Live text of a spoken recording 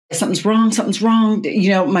something's wrong, something's wrong.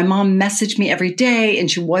 My mom messaged me every day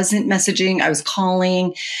and she wasn't messaging. I was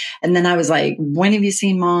calling. And then I was like, when have you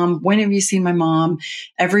seen mom? When have you seen my mom?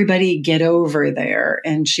 Everybody get over there.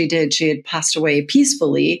 And she did. She had passed away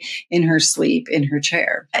peacefully in her sleep in her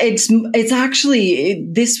chair. It's actually,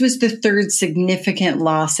 this was the third significant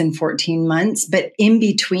loss in 14 months. But in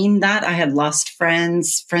between that, I had lost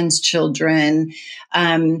friends, children.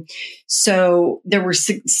 So there were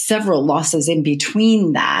several losses in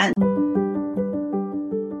between that.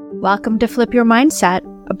 Welcome to Flip Your Mindset,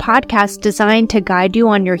 a podcast designed to guide you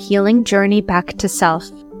on your healing journey back to self.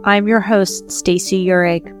 I'm your host, Stacey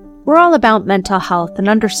Uhrig. We're all about mental health and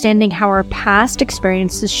understanding how our past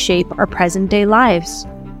experiences shape our present-day lives.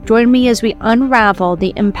 Join me as we unravel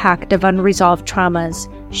the impact of unresolved traumas,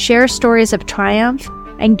 share stories of triumph,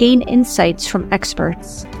 and gain insights from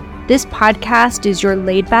experts. This podcast is your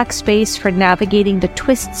laid-back space for navigating the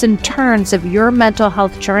twists and turns of your mental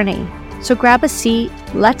health journey. So grab a seat,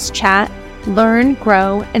 let's chat, learn,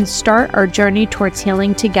 grow, and start our journey towards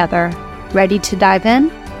healing together. Ready to dive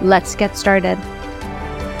in? Let's get started.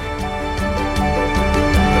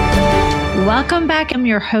 Welcome back. I'm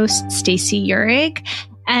your host, Stacey Uhrig,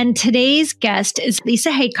 and today's guest is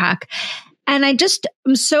Lisa Haycock. And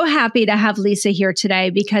I'm so happy to have Lisa here today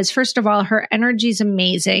because, first of all, her energy is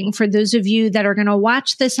amazing. For those of you that are going to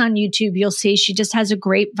watch this on YouTube, you'll see she just has a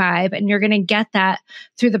great vibe, and you're going to get that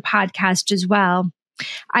through the podcast as well.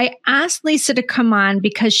 I asked Lisa to come on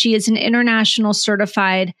because she is an international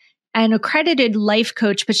certified and accredited life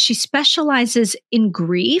coach, but she specializes in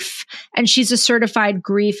grief, and she's a certified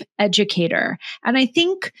grief educator. And I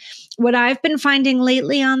think what I've been finding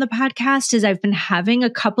lately on the podcast is I've been having a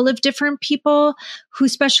couple of different people who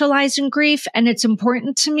specialize in grief. And it's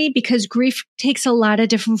important to me because grief takes a lot of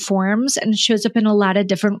different forms and shows up in a lot of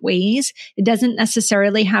different ways. It doesn't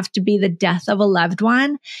necessarily have to be the death of a loved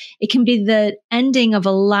one. It can be the ending of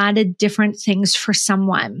a lot of different things for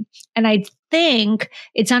someone. And I think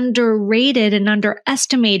it's underrated and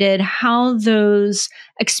underestimated how those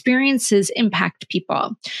experiences impact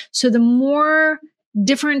people. So the more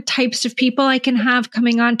different types of people I can have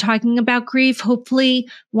coming on talking about grief, hopefully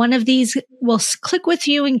one of these will click with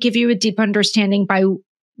you and give you a deep understanding by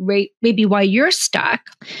maybe why you're stuck.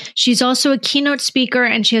 She's also a keynote speaker,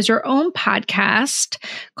 and she has her own podcast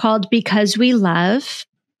called Because We Love.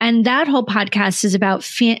 And that whole podcast is about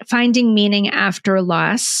finding meaning after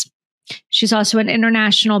loss. She's also an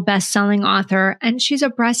international best-selling author, and she's a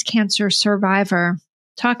breast cancer survivor.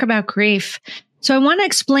 Talk about grief. So I want to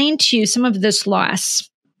explain to you some of this loss.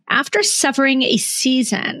 After suffering a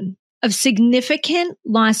season of significant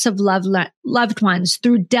loss of loved ones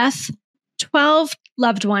through death, 12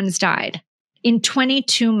 loved ones died in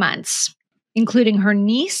 22 months, including her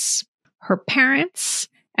niece, her parents,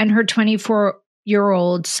 and her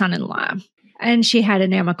 24-year-old son-in-law. And she had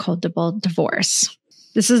an amicable divorce.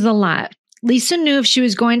 This is a lot. Lisa knew if she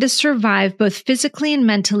was going to survive both physically and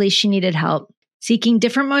mentally, she needed help. Seeking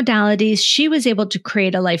different modalities, she was able to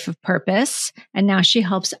create a life of purpose, and now she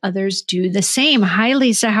helps others do the same. Hi,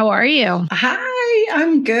 Lisa. How are you? Hi,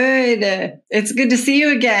 I'm good. It's good to see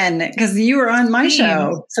you again because you were on my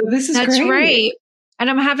show. So this is great. That's right. And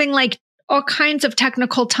I'm having all kinds of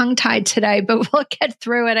technical tongue-tied today, but we'll get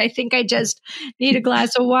through it. I think I just need a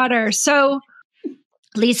glass of water. So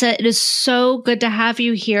Lisa, it is so good to have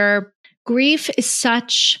you here. Grief is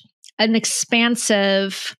such an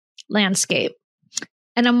expansive landscape.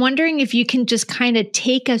 And I'm wondering if you can just kind of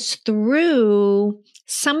take us through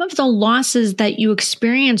some of the losses that you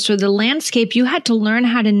experienced or the landscape you had to learn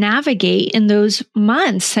how to navigate in those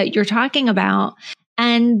months that you're talking about.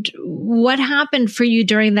 And what happened for you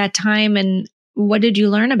during that time, and what did you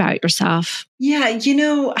learn about yourself? Yeah,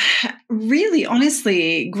 really,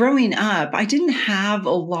 honestly, growing up, I didn't have a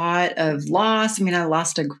lot of loss. I mean, I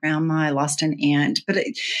lost a grandma, I lost an aunt, but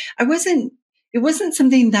it wasn't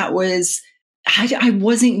something that I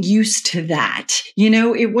wasn't used to that.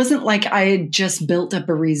 It wasn't like I had just built up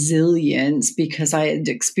a resilience because I had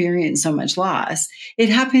experienced so much loss. It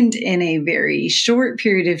happened in a very short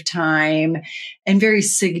period of time and very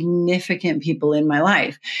significant people in my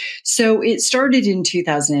life. So it started in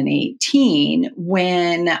 2018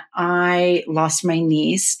 when I lost my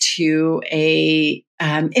niece to a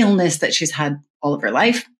illness that she's had all of her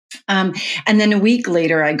life. And then a week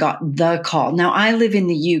later, I got the call. Now, I live in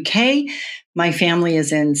the UK. My family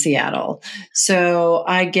is in Seattle. So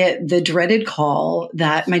I get the dreaded call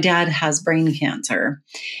that my dad has brain cancer.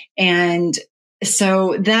 And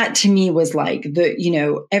so that to me was like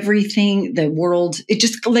everything, the world, it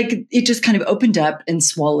just kind of opened up and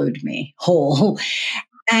swallowed me whole.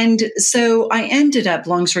 And so I ended up,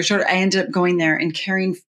 long story short, I ended up going there and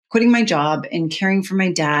caring quitting my job and caring for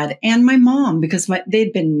my dad and my mom because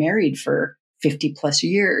they'd been married for 50 plus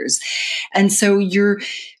years. And so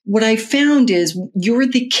what I found is you're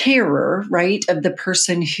the carer, right, of the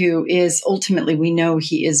person who is ultimately, we know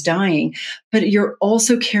he is dying, but you're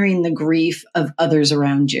also carrying the grief of others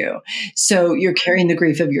around you. So you're carrying the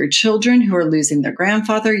grief of your children who are losing their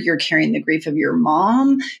grandfather. You're carrying the grief of your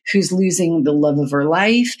mom who's losing the love of her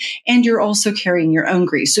life. And you're also carrying your own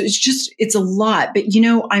grief. So it's a lot. But,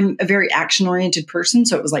 I'm a very action oriented person.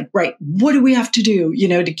 So it was like, right, what do we have to do,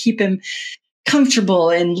 to keep him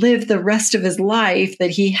comfortable and live the rest of his life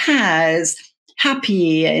that he has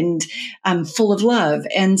happy and full of love.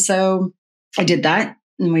 And so I did that.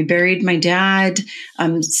 And we buried my dad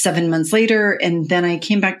 7 months later. And then I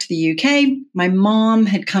came back to the UK. My mom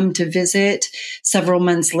had come to visit several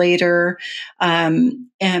months later, and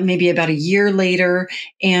maybe about a year later.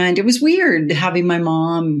 And it was weird having my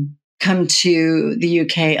mom come to the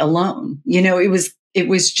UK alone. It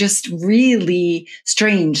was just really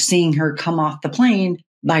strange seeing her come off the plane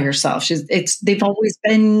by herself. They've always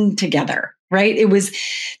been together, right?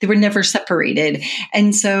 They were never separated.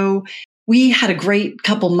 And so we had a great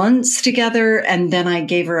couple months together. And then I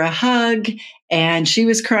gave her a hug and she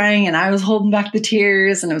was crying and I was holding back the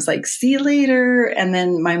tears and I was like, see you later. And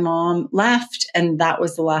then my mom left. And that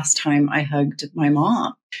was the last time I hugged my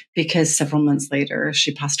mom because several months later,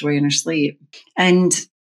 she passed away in her sleep. And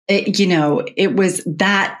it was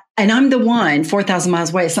that, and I'm the one 4,000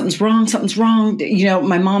 miles away. Something's wrong.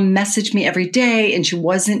 My mom messaged me every day and she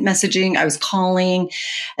wasn't messaging. I was calling.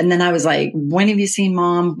 And then I was like, when have you seen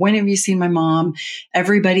mom? When have you seen my mom?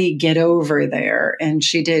 Everybody get over there. And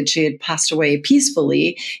she did. She had passed away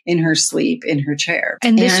peacefully in her sleep in her chair.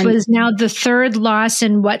 And this was now the third loss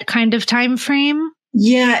in what kind of time frame?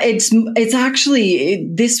 Yeah, it's actually,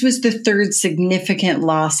 this was the third significant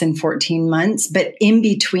loss in 14 months. But in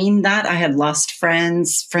between that, I had lost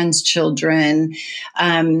friends, children.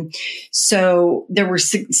 So there were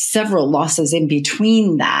several losses in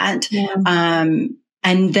between that. Yeah.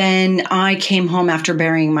 And then I came home after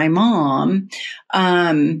burying my mom,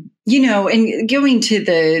 and going to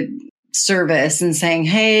the service and saying,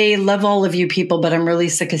 hey, love all of you people, but I'm really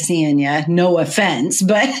sick of seeing you. No offense.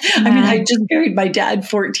 But I just buried my dad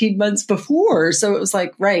 14 months before. So it was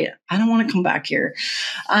like, right, I don't want to come back here.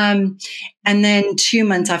 And then 2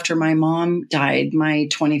 months after my mom died, my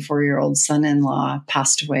 24-year-old son-in-law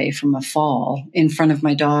passed away from a fall in front of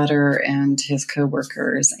my daughter and his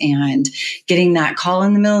coworkers. And getting that call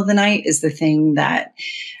in the middle of the night is the thing that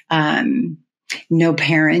no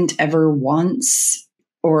parent ever wants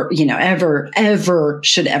or, ever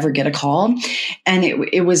should ever get a call. And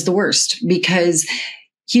it was the worst because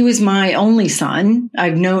he was my only son.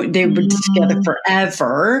 I've known they were together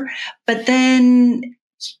forever, but then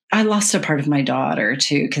I lost a part of my daughter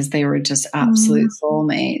too, because they were just absolute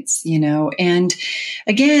soulmates, and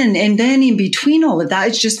again, and then in between all of that,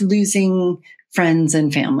 it's just losing friends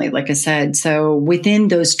and family, like I said. So within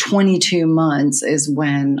those 22 months is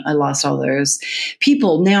when I lost all those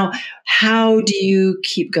people. Now, how do you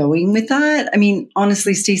keep going with that? I mean,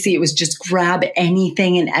 honestly, Stacey, it was just grab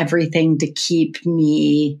anything and everything to keep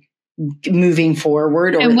me moving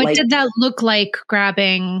forward. And what did that look like,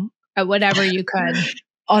 grabbing whatever you could?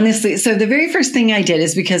 Honestly, so the very first thing I did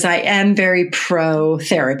is because I am very pro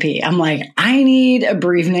therapy. I'm like, I need a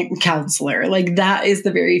bereavement counselor. Like that is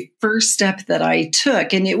the very first step that I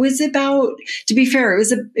took. And it was about, to be fair,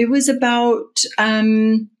 it was about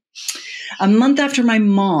a month after my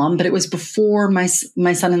mom, but it was before my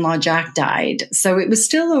son-in-law, Jack, died. So it was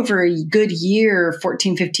still over a good year,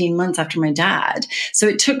 14, 15 months after my dad. So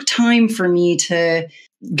it took time for me to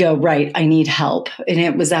go, right, I need help. And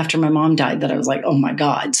it was after my mom died that I was like, oh my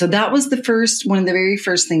God. So that was one of the very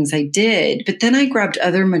first things I did. But then I grabbed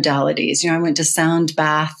other modalities. I went to sound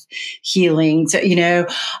bath healing. So,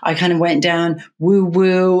 I kind of went down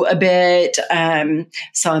woo-woo a bit,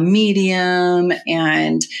 saw a medium,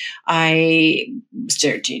 and I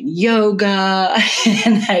started doing yoga.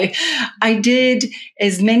 And I did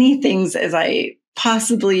as many things as I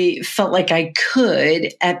possibly felt like I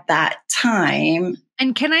could at that time.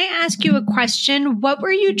 And can I ask you a question? What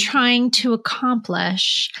were you trying to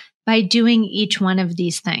accomplish by doing each one of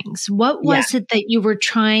these things? What was it that you were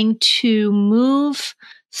trying to move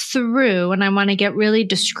through? And I want to get really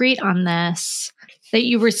discreet on this, that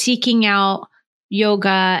you were seeking out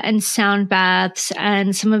yoga and sound baths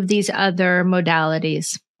and some of these other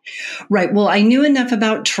modalities. Right. Well, I knew enough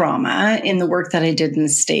about trauma in the work that I did in the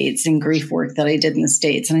States and grief work that I did in the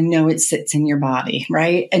States. And I know it sits in your body.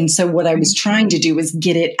 Right. And so what I was trying to do was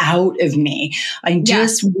get it out of me. I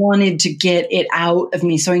just wanted to get it out of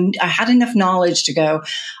me. So I had enough knowledge to go,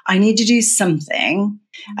 I need to do something.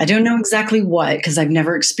 I don't know exactly what, because I've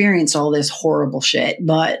never experienced all this horrible shit,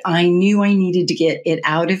 but I knew I needed to get it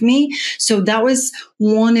out of me. So that was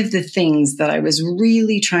one of the things that I was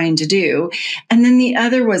really trying to do. And then the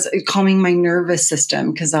other was calming my nervous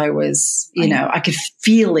system, because I was, I could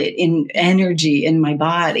feel it in energy in my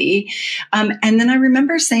body. And then I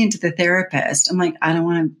remember saying to the therapist, I'm like, I don't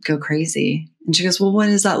want to go crazy. And she goes, well, what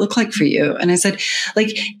does that look like for you? And I said,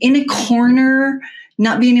 like in a corner,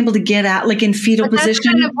 not being able to get out, like in fetal position. That's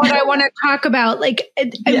kind of what I want to talk about. Like,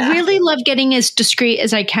 I really love getting as discreet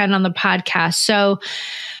as I can on the podcast. So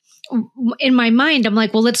in my mind, I'm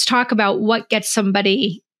like, well, let's talk about what gets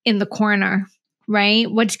somebody in the corner, right?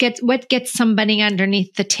 What gets somebody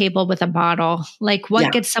underneath the table with a bottle? Like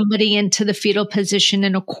what gets somebody into the fetal position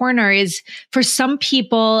in a corner is, for some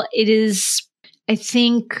people, it is, I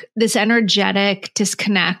think, this energetic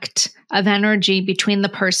disconnect of energy between the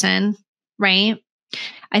person, right?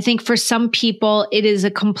 I think for some people, it is a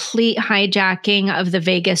complete hijacking of the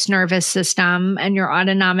vagus nervous system and your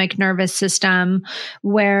autonomic nervous system,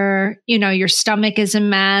 where, your stomach is a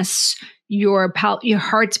mess, your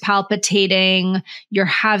heart's palpitating, you're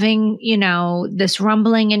having, this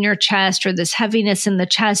rumbling in your chest or this heaviness in the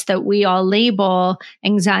chest that we all label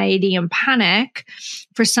anxiety and panic.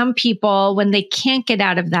 For some people, when they can't get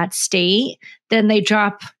out of that state, then they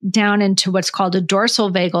drop down into what's called a dorsal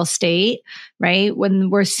vagal state, right? When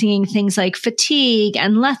we're seeing things like fatigue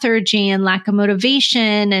and lethargy and lack of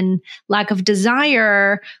motivation and lack of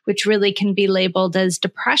desire, which really can be labeled as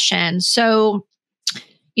depression. So,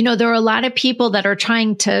 there are a lot of people that are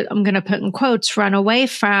trying to, I'm going to put in quotes, run away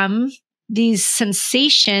from these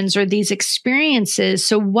sensations or these experiences.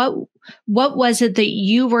 So what was it that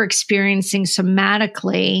you were experiencing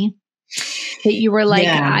somatically that you were like,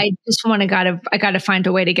 I just I got to find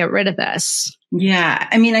a way to get rid of this? Yeah.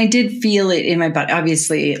 I mean, I did feel it in my body.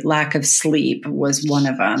 Obviously, lack of sleep was one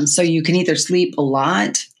of them. So you can either sleep a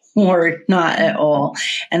lot or not at all.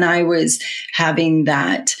 And I was having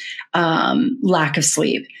that lack of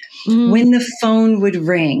sleep. When the phone would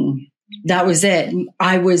ring, that was it.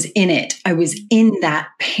 I was in it. I was in that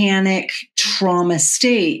panic trauma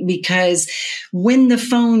state, because when the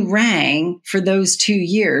phone rang for those 2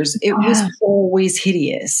 years, it was always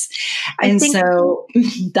hideous. And so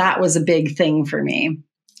that was a big thing for me.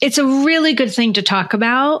 It's a really good thing to talk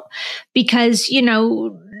about because,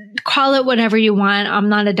 call it whatever you want. I'm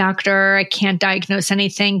not a doctor. I can't diagnose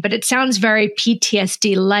anything, but it sounds very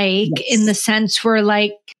PTSD-like in the sense where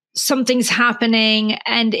like something's happening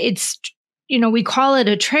and it's, we call it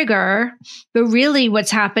a trigger, but really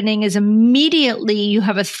what's happening is immediately you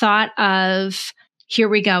have a thought of, here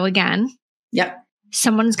we go again. Yep.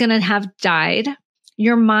 Someone's going to have died.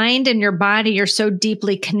 Your mind and your body are so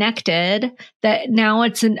deeply connected that now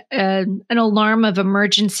it's an alarm of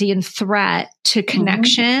emergency and threat to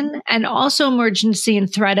connection, and also emergency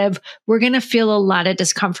and threat of we're going to feel a lot of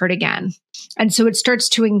discomfort again. And so it starts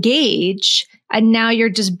to engage, and now you're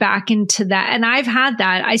just back into that. And I've had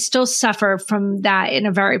that. I still suffer from that in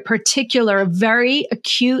a very particular, very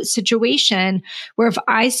acute situation where if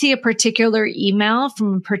I see a particular email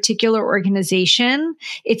from a particular organization,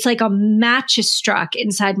 it's like a match is struck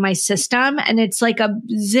inside my system, and it's like a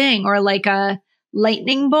zing or like a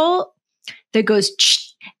lightning bolt that goes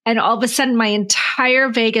and all of a sudden my entire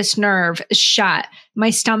vagus nerve is shut. My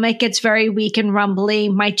stomach gets very weak and rumbly.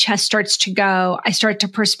 My chest starts to go. I start to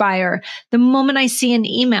perspire. The moment I see an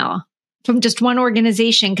email from just one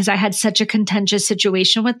organization, because I had such a contentious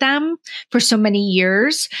situation with them for so many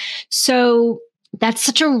years. So that's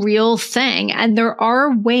such a real thing. And there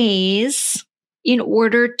are ways in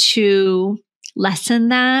order to lessen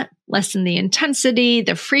that, lessen the intensity,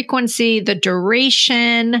 the frequency, the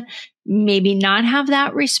duration, maybe not have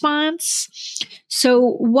that response.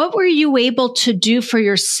 So what were you able to do for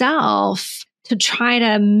yourself to try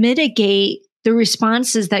to mitigate the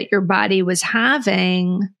responses that your body was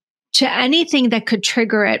having to anything that could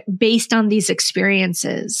trigger it based on these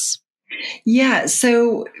experiences? Yeah.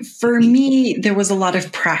 So for me, there was a lot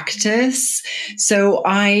of practice. So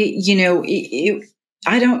I don't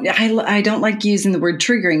like using the word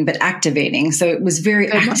triggering, but activating. So it was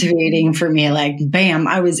very activating for me. Like, bam,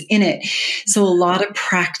 I was in it. So a lot of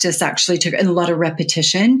practice actually took, and a lot of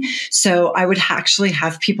repetition. So I would actually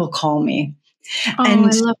have people call me. I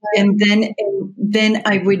love it. And then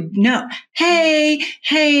I would know, hey,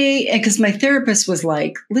 because my therapist was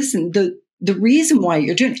like, listen, the reason why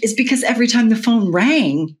you're doing it is because every time the phone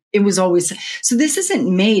rang, it was always, so this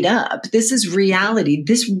isn't made up. This is reality.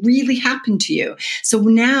 This really happened to you. So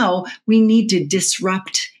now we need to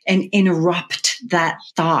disrupt and interrupt that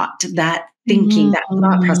thought, that thinking, that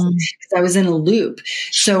thought process, because I was in a loop.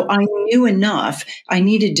 So I knew enough. I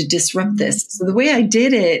needed to disrupt this. So the way I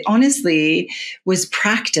did it, honestly, was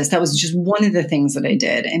practice. That was just one of the things that I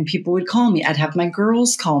did. And people would call me. I'd have my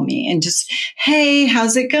girls call me and just, hey,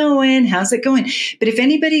 how's it going? How's it going? But if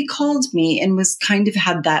anybody called me and was kind of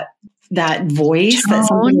had that voice that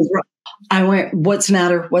something was wrong, I went, what's the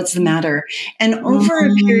matter? What's the matter? And over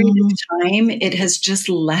a period of time, it has just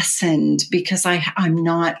lessened because I'm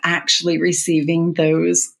not actually receiving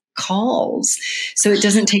those calls. So it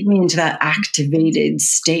doesn't take me into that activated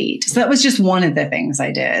state. So that was just one of the things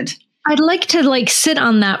I did. I'd like to sit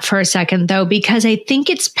on that for a second though, because I think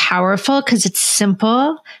it's powerful because it's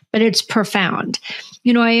simple, but it's profound.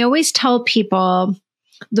 I always tell people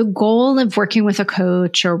the goal of working with a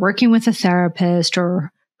coach or working with a therapist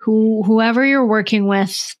or whoever you're working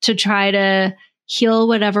with to try to heal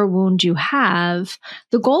whatever wound you have,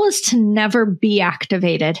 the goal is to never be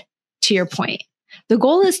activated, to your point. The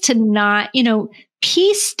goal is to not,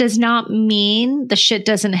 peace does not mean the shit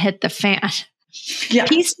doesn't hit the fan. Yeah.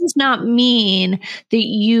 Peace does not mean that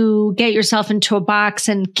you get yourself into a box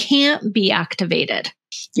and can't be activated.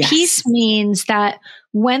 Yes. Peace means that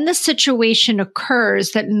when the situation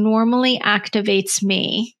occurs that normally activates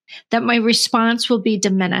me, that my response will be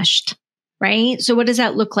diminished, right? So what does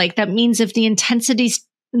that look like? That means if the intensity is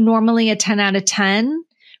normally a 10 out of 10,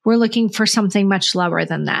 we're looking for something much lower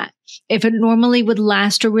than that. If it normally would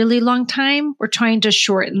last a really long time, we're trying to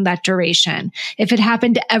shorten that duration. If it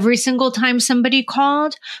happened every single time somebody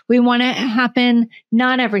called, we want it to happen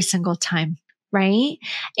not every single time. Right?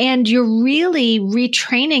 And you're really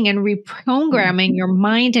retraining and reprogramming your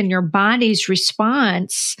mind and your body's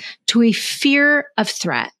response to a fear of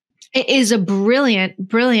threat. It is a brilliant,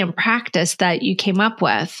 brilliant practice that you came up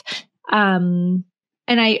with. And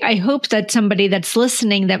I hope that somebody that's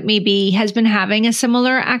listening that maybe has been having a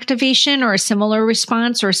similar activation or a similar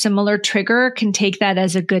response or a similar trigger can take that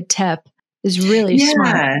as a good tip. Is really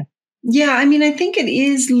smart. Yeah, I think it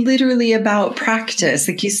is literally about practice.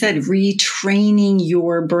 Like you said, retraining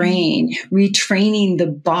your brain, retraining the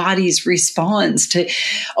body's response to,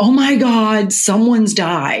 oh my God, someone's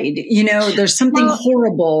died. There's something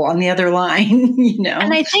horrible on the other line,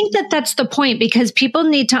 And I think that that's the point because people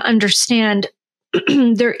need to understand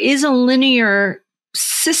there is a linear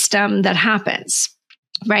system that happens,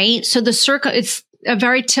 right? So it's a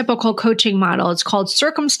very typical coaching model. It's called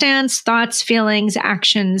circumstance, thoughts, feelings,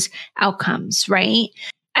 actions, outcomes, right?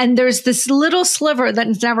 And there's this little sliver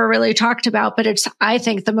that's never really talked about, but it's, I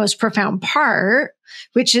think, the most profound part,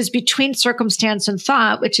 which is between circumstance and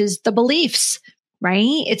thought, which is the beliefs,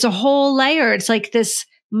 right? It's a whole layer. It's like this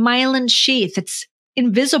myelin sheath. It's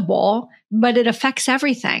invisible, but it affects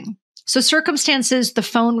everything. So circumstances, the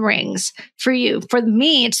phone rings for you. For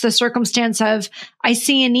me, it's the circumstance of I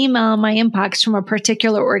see an email in my inbox from a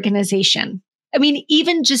particular organization.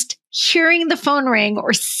 Even just hearing the phone ring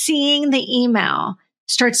or seeing the email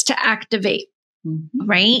starts to activate,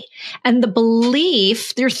 right? And the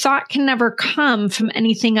belief, your thought can never come from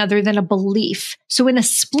anything other than a belief. So in a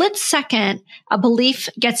split second, a belief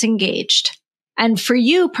gets engaged. And for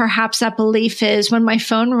you, perhaps that belief is when my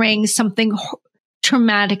phone rings, something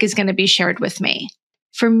traumatic is going to be shared with me.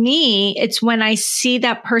 For me, it's when I see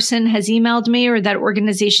that person has emailed me or that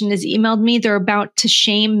organization has emailed me, they're about to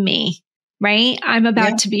shame me, right? I'm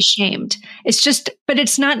about to be shamed. But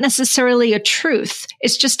it's not necessarily a truth.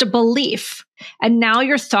 It's just a belief. And now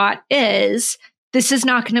your thought is, this is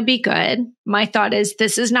not going to be good. My thought is,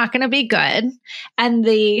 this is not going to be good. And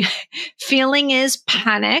the feeling is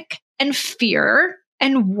panic and fear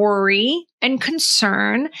and worry and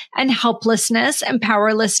concern and helplessness and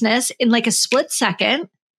powerlessness in like a split second.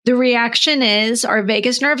 The reaction is our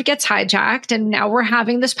vagus nerve gets hijacked and now we're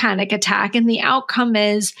having this panic attack. And the outcome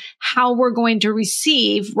is how we're going to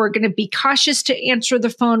receive. We're going to be cautious to answer the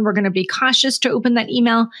phone. We're going to be cautious to open that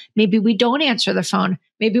email. Maybe we don't answer the phone.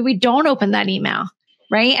 Maybe we don't open that email,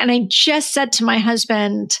 right? And I just said to my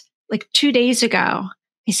husband like 2 days ago,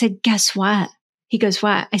 I said, guess what? He goes,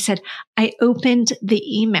 what? I said, I opened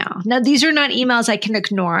the email. Now, these are not emails I can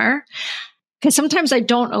ignore because sometimes I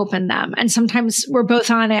don't open them. And sometimes we're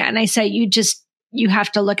both on it. And I say, you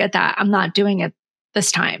have to look at that. I'm not doing it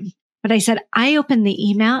this time. But I said, I opened the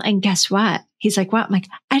email and guess what? He's like, what? I'm like,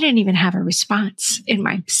 I didn't even have a response in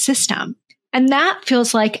my system. And that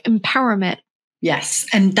feels like empowerment. Yes.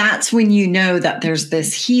 And that's when you know that there's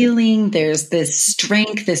this healing, there's this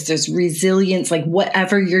strength, this resilience, like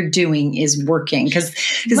whatever you're doing is working. Because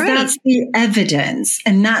that's the evidence.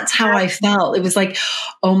 And that's how I felt. It was like,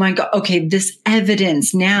 oh my God, okay, this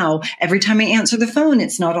evidence now, every time I answer the phone,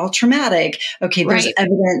 it's not all traumatic. Okay, there's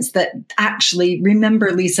evidence that actually,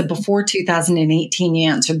 remember, Lisa, before 2018, you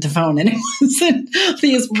answered the phone and it wasn't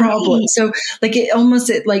these problems. So like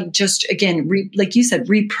it like just, again, like you said,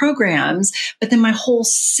 reprograms, but then my whole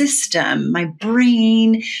system, my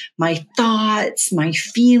brain, my thoughts, my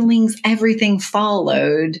feelings, everything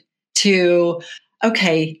followed to,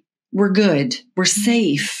 okay, we're good. We're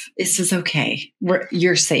safe. This is okay.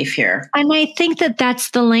 You're safe here. And I think that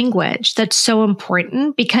that's the language that's so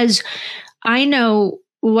important, because I know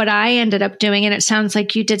what I ended up doing, and it sounds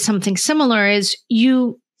like you did something similar, is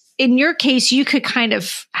in your case, you could kind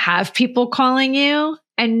of have people calling you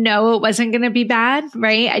and know it wasn't going to be bad,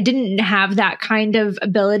 right? I didn't have that kind of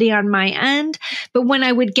ability on my end. But when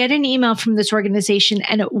I would get an email from this organization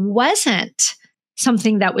and it wasn't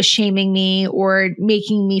something that was shaming me or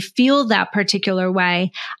making me feel that particular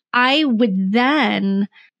way, I would then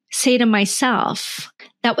say to myself,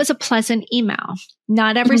 that was a pleasant email.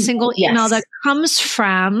 Not every single email that comes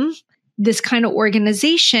from this kind of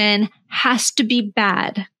organization has to be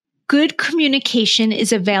bad. Good communication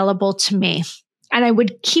is available to me. And I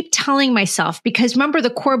would keep telling myself, because remember, the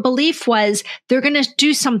core belief was they're going to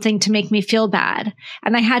do something to make me feel bad.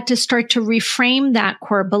 And I had to start to reframe that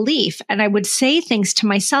core belief. And I would say things to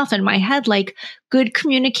myself in my head, like, good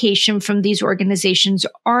communication from these organizations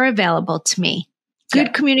are available to me.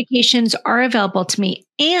 Good communications are available to me.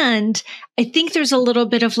 And I think there's a little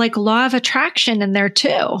bit of like law of attraction in there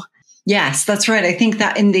too. Yes, that's right. I think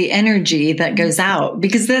that in the energy that goes out,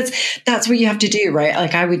 because that's what you have to do, right?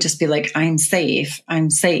 Like I would just be like, I'm safe.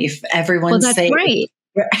 Everyone's safe. Right.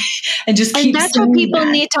 And just keep, and that's what people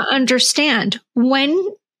need to understand.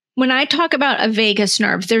 When I talk about a vagus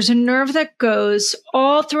nerve, there's a nerve that goes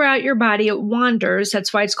all throughout your body. It wanders.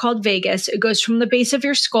 That's why it's called vagus. It goes from the base of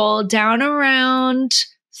your skull down around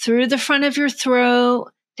through the front of your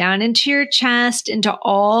throat, down into your chest, into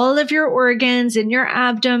all of your organs, in your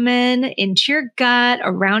abdomen, into your gut,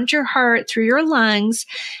 around your heart, through your lungs.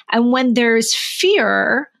 And when there's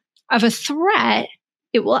fear of a threat,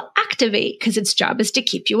 it will activate because its job is to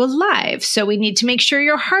keep you alive. So we need to make sure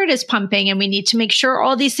your heart is pumping and we need to make sure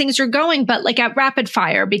all these things are going, but like at rapid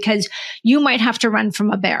fire, because you might have to run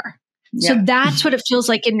from a bear. So that's what it feels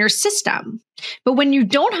like in your system. But when you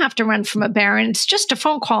don't have to run from a bear and it's just a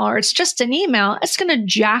phone call or it's just an email, it's going to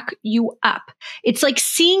jack you up. It's like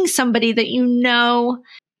seeing somebody that you know,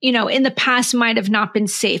 in the past might have not been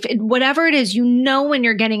safe. Whatever it is, when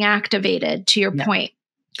you're getting activated, to your point.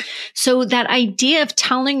 So that idea of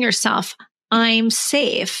telling yourself, I'm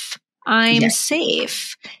safe,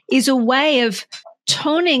 safe, is a way of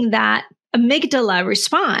toning that amygdala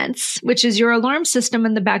response, which is your alarm system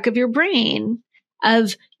in the back of your brain,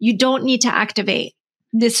 of you don't need to activate.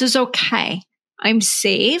 This is okay. I'm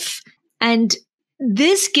safe. And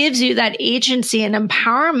this gives you that agency and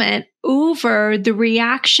empowerment over the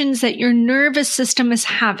reactions that your nervous system is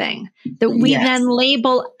having, that we then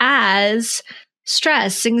label as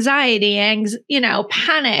stress, anxiety,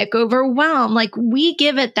 panic, overwhelm. Like we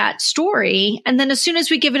give it that story. And then as soon as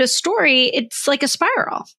we give it a story, it's like a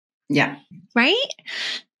spiral. Yeah. Right?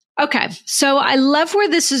 Okay. So I love where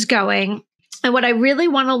this is going. And what I really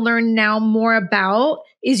want to learn now more about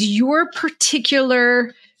is your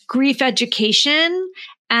particular grief education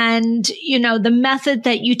and, the method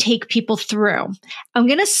that you take people through. I'm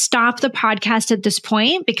going to stop the podcast at this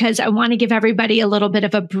point because I want to give everybody a little bit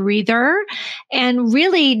of a breather. And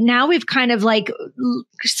really now we've kind of like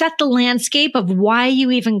set the landscape of why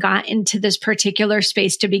you even got into this particular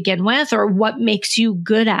space to begin with, or what makes you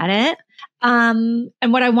good at it. And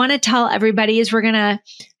what I want to tell everybody is we're going to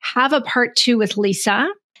have a part 2 with Lisa.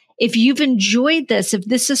 If you've enjoyed this, if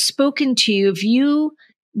this has spoken to you, if you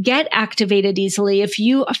get activated easily, if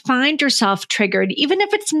you find yourself triggered, even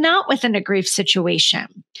if it's not within a grief situation,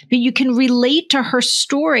 but you can relate to her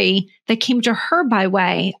story that came to her by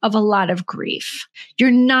way of a lot of grief,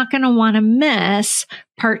 you're not going to want to miss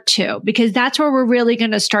part 2, because that's where we're really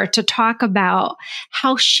going to start to talk about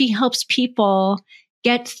how she helps people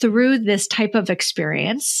get through this type of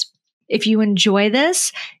experience. If you enjoy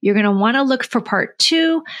this, you're going to want to look for part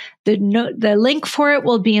 2. The link for it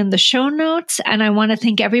will be in the show notes. And I want to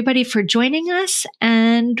thank everybody for joining us,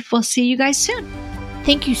 and we'll see you guys soon.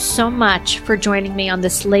 Thank you so much for joining me on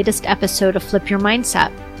this latest episode of Flip Your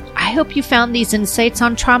Mindset. I hope you found these insights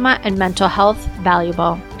on trauma and mental health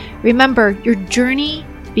valuable. Remember, your journey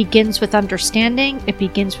begins with understanding, it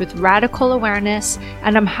begins with radical awareness,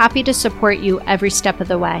 and I'm happy to support you every step of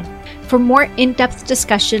the way. For more in-depth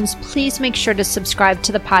discussions, please make sure to subscribe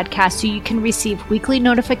to the podcast so you can receive weekly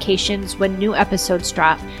notifications when new episodes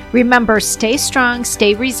drop. Remember, stay strong,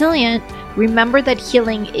 stay resilient. Remember that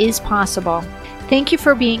healing is possible. Thank you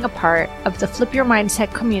for being a part of the Flip Your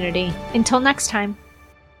Mindset community. Until next time.